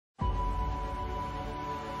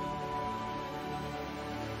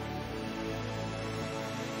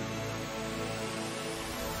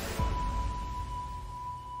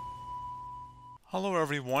Hello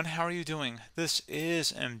everyone, how are you doing? This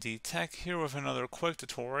is MD Tech here with another quick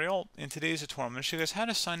tutorial. In today's tutorial, I'm going to show you guys how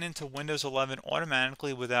to sign into Windows 11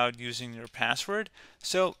 automatically without using your password.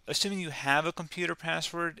 So, assuming you have a computer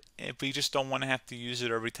password, but you just don't want to have to use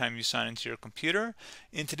it every time you sign into your computer,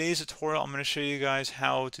 in today's tutorial, I'm going to show you guys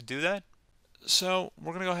how to do that. So,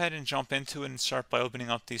 we're going to go ahead and jump into it and start by opening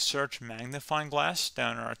up the search magnifying glass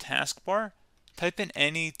down in our taskbar. Type in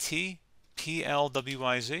NETPLWIZ.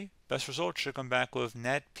 Best result should come back with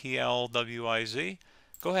NetPLWIZ.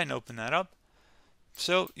 Go ahead and open that up.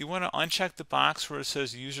 So you want to uncheck the box where it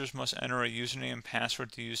says users must enter a username and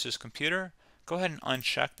password to use this computer. Go ahead and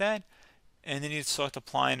uncheck that, and then you select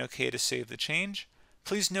apply and OK to save the change.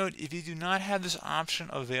 Please note, if you do not have this option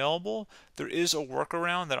available, there is a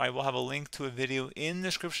workaround that I will have a link to a video in the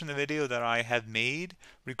description of the video that I have made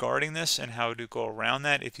regarding this and how to go around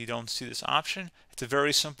that if you don't see this option. It's a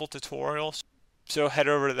very simple tutorial. So head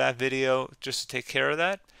over to that video just to take care of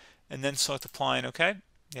that, and then select apply and OK.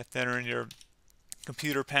 You have to enter in your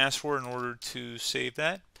computer password in order to save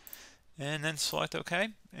that, and then select OK,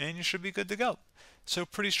 and you should be good to go. So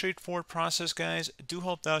pretty straightforward process, guys. I do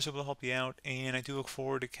hope that was able to help you out, and I do look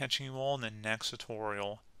forward to catching you all in the next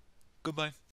tutorial. Goodbye.